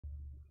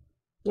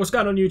What's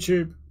going on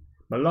YouTube?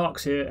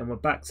 Malarks here, and we're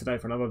back today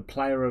for another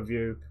player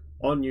review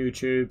on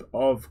YouTube,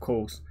 of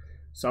course.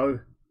 So,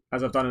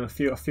 as I've done in a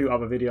few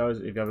other videos,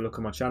 if you have a look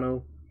on my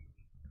channel,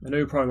 a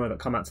new promo that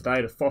come out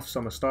today, the Fof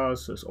Summer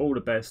Stars. So it's all the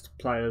best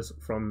players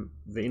from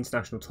the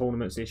international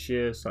tournaments this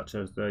year, such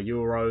as the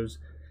Euros,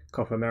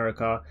 Copa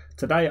America.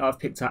 Today I've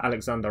picked out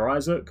Alexander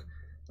Isak.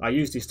 I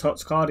used his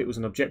TOTS card. It was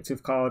an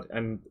objective card,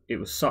 and it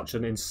was such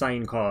an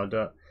insane card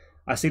that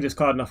I see this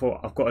card and I thought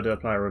I've got to do a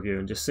player review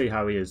and just see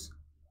how he is.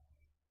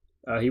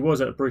 He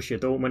was at Borussia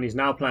Dortmund. He's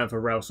now playing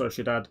for Real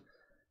Sociedad.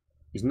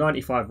 He's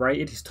 95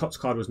 rated. His TOTS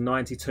card was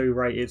 92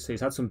 rated, so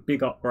he's had some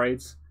big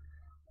upgrades.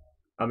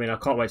 I mean, I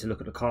can't wait to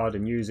look at the card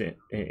and use it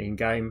in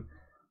game.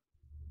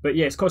 But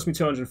yeah, it's cost me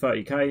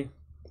 230k.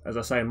 As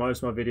I say in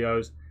most of my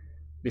videos,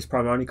 this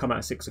promo only come out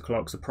at 6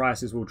 o'clock, so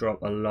prices will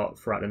drop a lot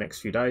throughout the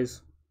next few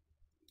days.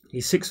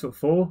 He's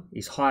 6'4".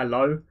 He's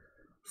high-low.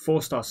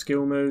 4-star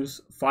skill moves,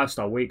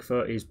 5-star weak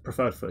foot. His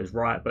preferred foot is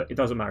right, but it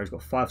doesn't matter. He's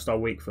got 5-star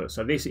weak foot,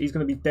 so he's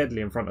going to be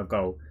deadly in front of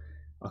goal.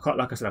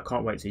 Like I said, I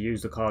can't wait to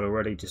use the card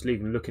already. Just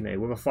even looking at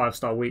it with a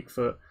 5-star weak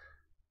foot,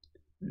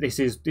 this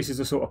is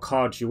the sort of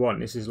cards you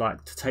want. This is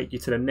like to take you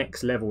to the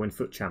next level in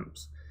foot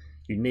champs.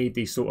 You need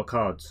these sort of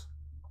cards.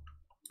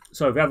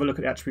 So if we have a look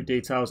at the attribute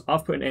details,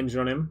 I've put an engine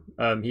on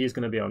him. He is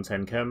going to be on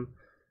 10 chem.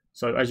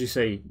 So as you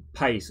see,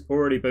 pace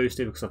already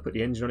boosted because I put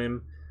the engine on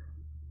him.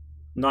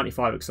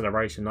 95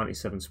 acceleration,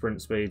 97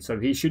 sprint speed, so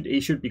he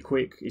should be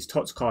quick. His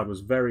TOTS card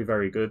was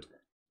very good.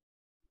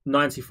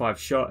 95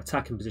 shot,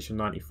 attacking position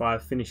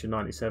 95, finisher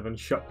 97,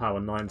 shot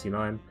power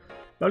 99.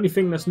 The only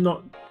thing that's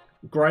not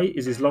great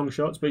is his long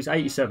shots, but he's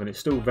 87. It's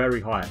still very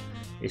high.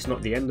 It's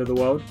not the end of the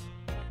world.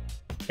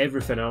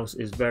 Everything else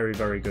is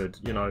very good,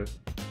 you know.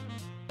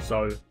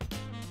 So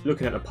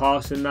looking at the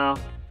passing now,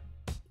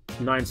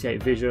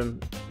 98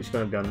 vision, it's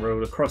going to be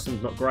unreal. The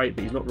crossing's not great,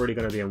 but he's not really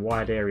going to be in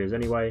wide areas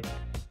anyway.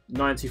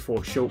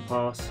 94 short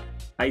pass,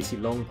 80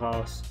 long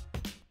pass,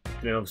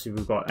 and then obviously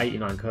we've got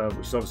 89 curve,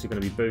 which is obviously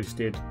going to be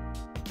boosted,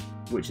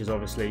 which is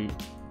obviously,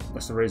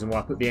 that's the reason why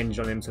I put the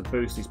engine on him, to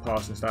boost his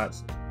passing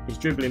stats. He's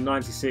dribbling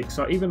 96,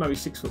 so even though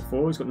he's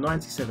 6'4", he's got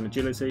 97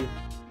 agility.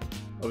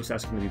 Obviously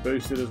that's going to be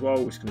boosted as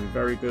well, which is going to be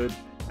very good.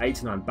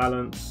 89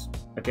 balance,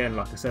 again,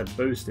 like I said,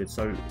 boosted,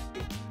 so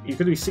he's going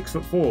to be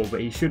 6'4",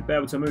 but he should be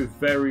able to move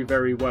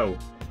very well,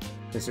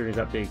 considering he's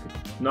that big.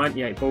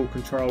 98 ball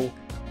control,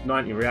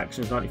 90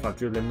 reactions, 95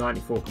 dribbling,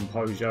 94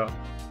 composure.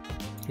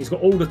 He's got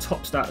all the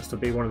top stats to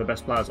be one of the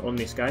best players on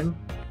this game.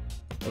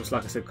 Obviously,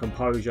 like I said,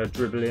 composure,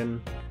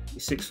 dribbling,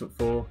 he's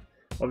 6'4".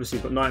 Obviously,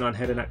 he's got 99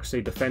 heading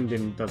accuracy,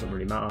 defending doesn't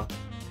really matter.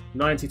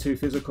 92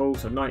 physical,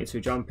 so 92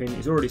 jumping.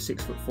 He's already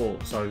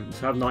 6'4", so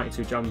to have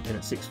 92 jumping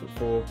at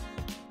 6'4",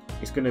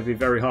 it's going to be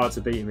very hard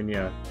to beat him in the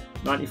air.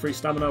 93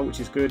 stamina, which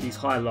is good. He's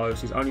high-low,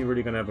 so he's only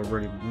really going to ever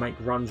really make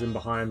runs in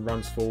behind,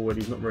 runs forward.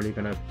 He's not really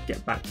going to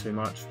get back too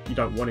much. You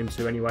don't want him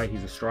to anyway.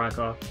 He's a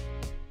striker.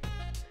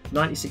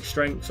 96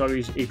 strength, so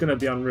he's going to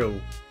be unreal.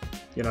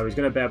 You know, he's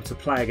going to be able to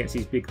play against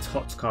these big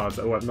TOTS cards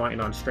that will have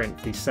 99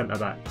 strength, these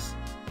centre-backs.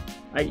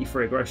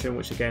 83 aggression,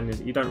 which again,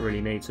 you don't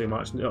really need too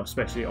much,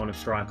 especially on a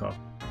striker.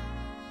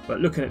 But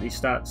looking at these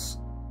stats,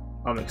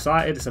 I'm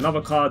excited. It's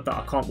another card that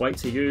I can't wait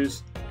to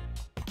use.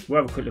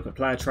 We'll have a quick look at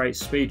player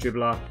traits. Speed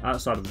dribbler,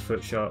 outside of the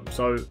foot shot.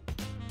 So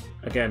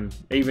again,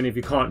 even if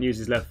you can't use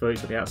his left foot,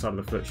 he's got the outside of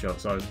the foot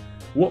shot. So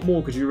what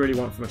more could you really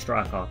want from a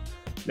striker?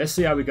 Let's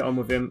see how we get on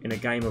with him in a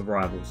game of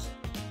rivals.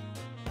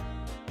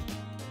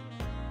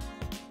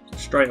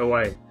 Straight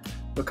away,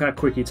 look how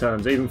quick he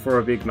turns, even for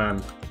a big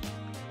man.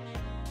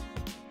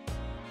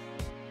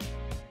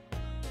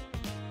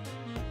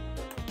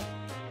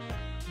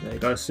 There you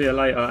go, see you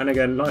later. And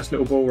again, nice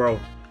little ball roll.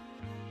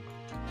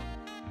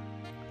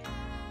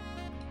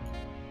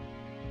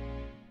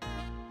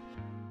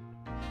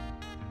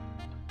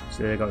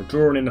 So there you go,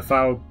 drawing in the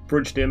foul,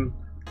 bridged him,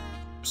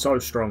 so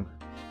strong.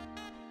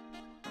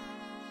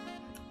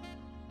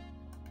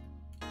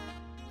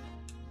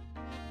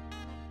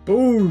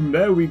 Boom,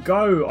 there we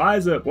go.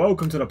 Isak,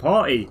 welcome to the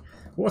party.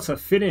 What a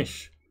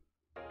finish.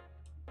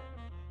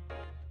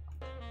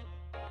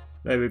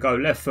 There we go,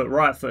 left foot,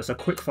 right foot. It's a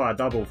quick fire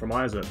double from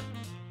Isak.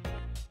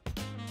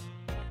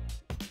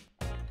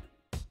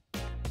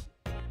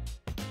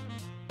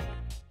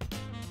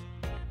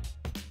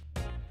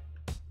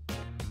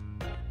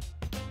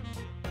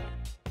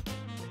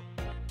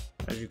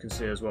 As you can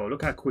see as well,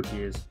 look how quick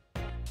he is.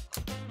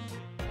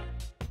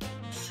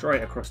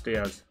 Straight across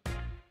Diaz.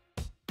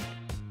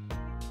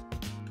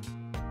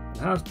 And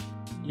how,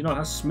 you know,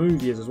 how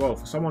smooth he is as well.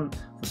 For someone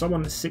that's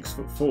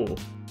 6'4",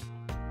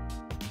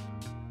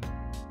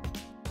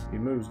 he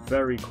moves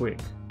very quick.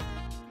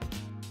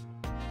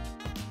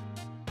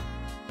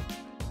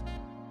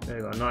 There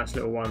you go, nice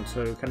little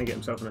 1-2. Can he get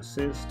himself an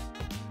assist?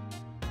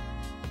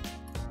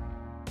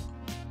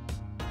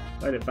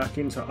 Played it back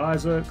into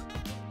Isak.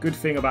 Good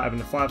thing about having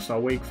the 5-star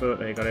weak foot,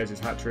 there you go, there's his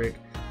hat-trick,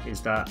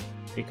 is that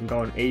it can go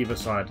on either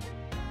side.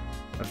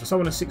 And for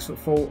someone that's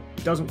 6'4",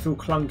 it doesn't feel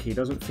clunky, it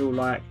doesn't feel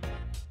like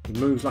he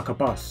moves like a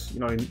bus.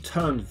 You know, he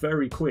turns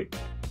very quick.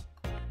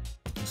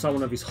 For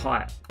someone of his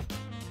height.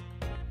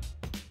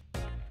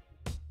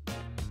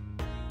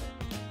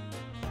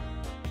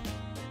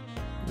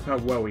 Look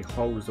how well he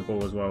holds the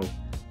ball as well.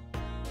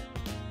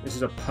 This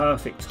is a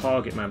perfect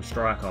target man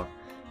striker.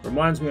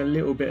 Reminds me a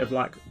little bit of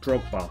like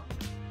Drogba.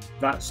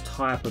 That's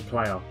type of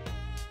player.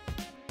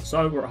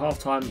 So we're at half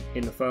time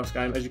in the first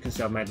game. As you can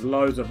see, I've made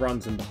loads of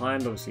runs in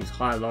behind. Obviously he's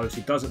high-low, so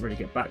he doesn't really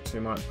get back too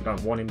much. We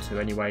don't want him to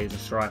anyway, he's a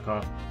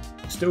striker.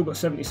 Still got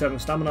 77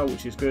 stamina,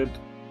 which is good.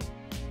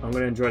 I'm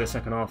going to enjoy the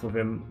second half of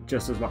him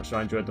just as much as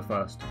I enjoyed the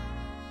first.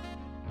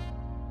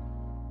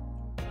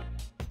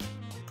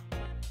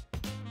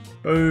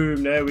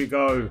 Boom, there we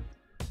go.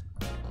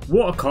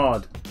 What a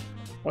card.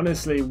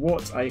 Honestly,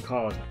 what a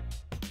card.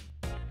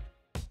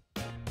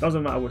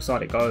 Doesn't matter which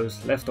side it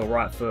goes, left or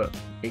right foot,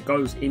 it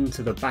goes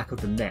into the back of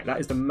the net.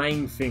 That is the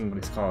main thing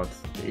with this card.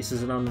 This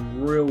is an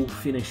unreal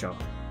finisher.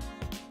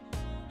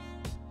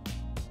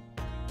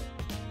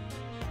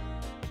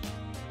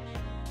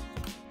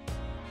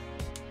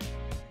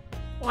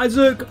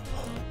 Isak!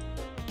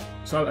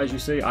 So as you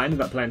see, I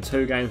ended up playing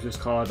 2 games with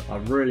this card. I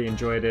really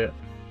enjoyed it.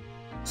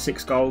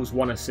 6 goals,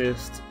 1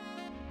 assist.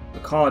 The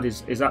card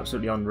is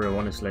absolutely unreal,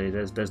 honestly.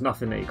 There's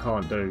nothing that he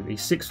can't do.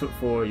 He's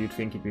 6'4", you'd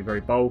think he'd be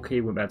very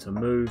bulky, wouldn't be able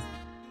to move.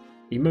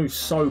 He moves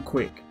so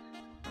quick.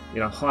 You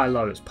know,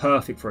 high-low, it's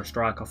perfect for a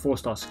striker.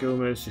 4-star skill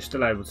moves, you're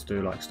still able to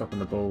do like stopping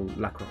the ball,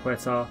 La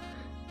Croqueta.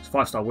 It's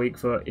 5-star weak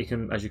foot. He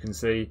can, as you can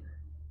see,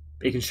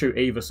 he can shoot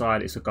either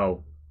side, it's a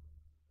goal.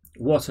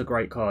 What a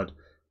great card.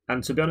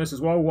 And to be honest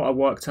as well, what I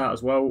worked out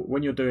as well,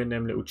 when you're doing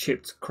them little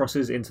chipped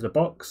crosses into the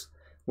box,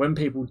 when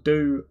people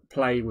do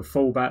play with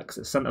fullbacks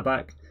at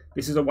centre-back,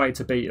 this is a way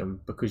to beat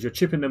them because you're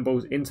chipping them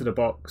balls into the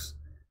box.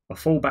 A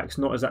fullback's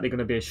not exactly going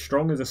to be as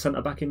strong as a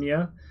centre-back in the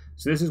air.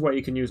 So this is where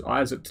you can use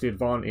Isak to the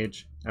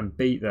advantage and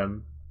beat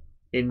them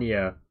in the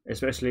air.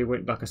 Especially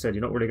when, like I said,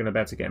 you're not really going to be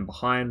able to get them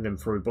behind them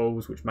through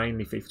balls, which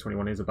mainly FIFA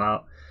 21 is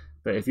about.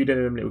 But if you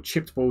do them little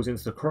chipped balls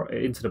into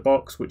the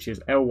box, which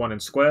is L1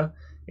 and square,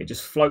 it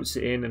just floats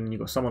it in and you've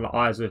got someone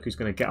like Isak who's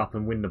going to get up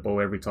and win the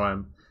ball every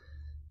time.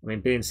 I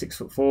mean, being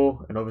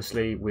 6'4", and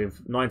obviously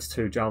with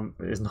 92 jump,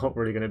 there's not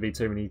really going to be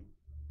too many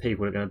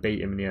people are going to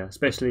beat him in the air,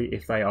 especially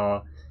if they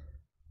are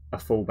a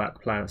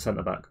fullback playing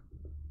centre-back.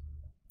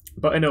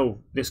 But in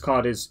all, this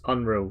card is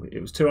unreal. It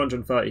was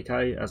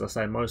 230k. As I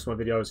say in most of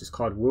my videos, this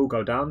card will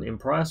go down in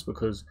price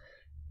because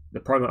the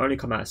promo only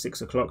come out at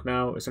 6 o'clock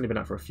now. It's only been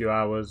out for a few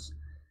hours.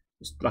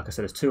 Like I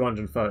said, it's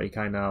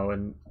 230k now,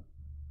 and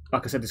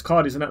like I said, this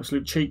card is an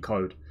absolute cheat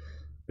code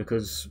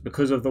because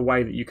of the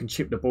way that you can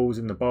chip the balls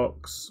in the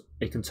box.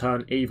 It can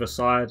turn either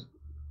side,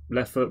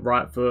 left foot,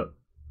 right foot.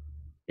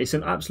 It's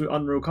an absolute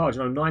unreal card.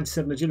 You know,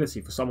 97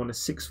 agility for someone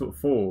that's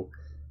 6'4".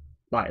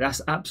 Like,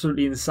 that's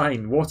absolutely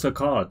insane. What a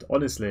card.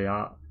 Honestly,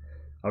 I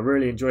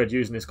really enjoyed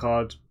using this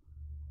card.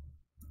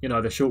 You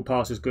know, the short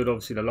pass is good.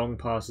 Obviously, the long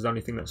pass is the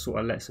only thing that sort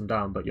of lets them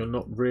down. But you're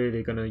not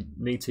really going to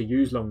need to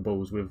use long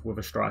balls with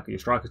a striker. Your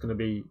striker's going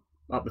to be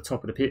up the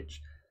top of the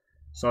pitch.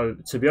 So,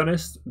 to be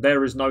honest,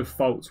 there is no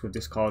faults with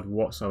this card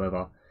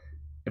whatsoever.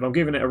 If I'm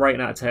giving it a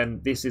rating out of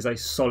 10, this is a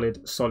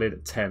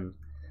solid 10.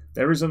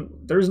 There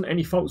isn't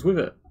any faults with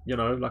it. You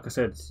know, like I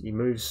said, he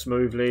moves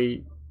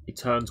smoothly, he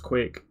turns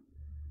quick.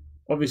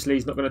 Obviously,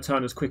 he's not going to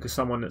turn as quick as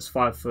someone that's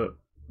 5'8",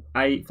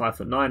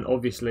 5'9",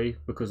 obviously,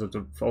 because of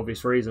for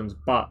obvious reasons.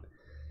 But,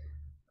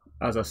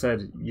 as I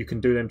said, you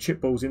can do them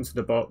chip balls into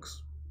the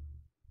box.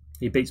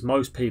 He beats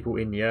most people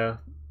in the air.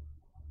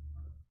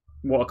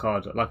 What a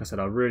card. Like I said,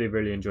 I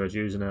really enjoyed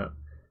using it.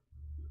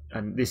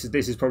 And this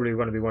is probably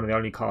going to be one of the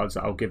only cards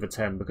that I'll give a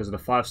 10 because of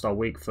the 5-star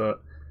weak foot.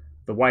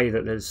 The way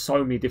that there's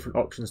so many different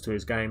options to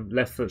his game.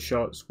 Left foot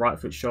shots, right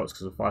foot shots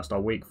because of 5-star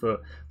weak foot.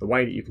 The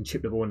way that you can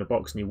chip the ball in the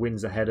box and he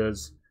wins the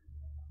headers.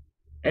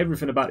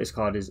 Everything about this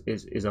card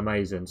is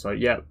amazing. So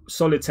yeah,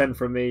 solid 10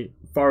 from me.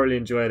 Thoroughly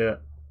enjoyed it.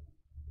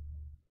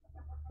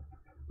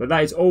 But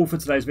that is all for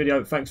today's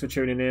video. Thanks for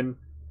tuning in.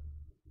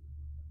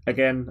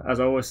 Again, as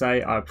I always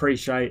say, I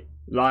appreciate,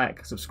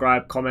 like,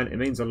 subscribe, comment. It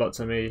means a lot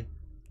to me.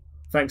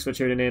 Thanks for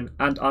tuning in,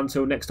 and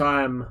until next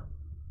time.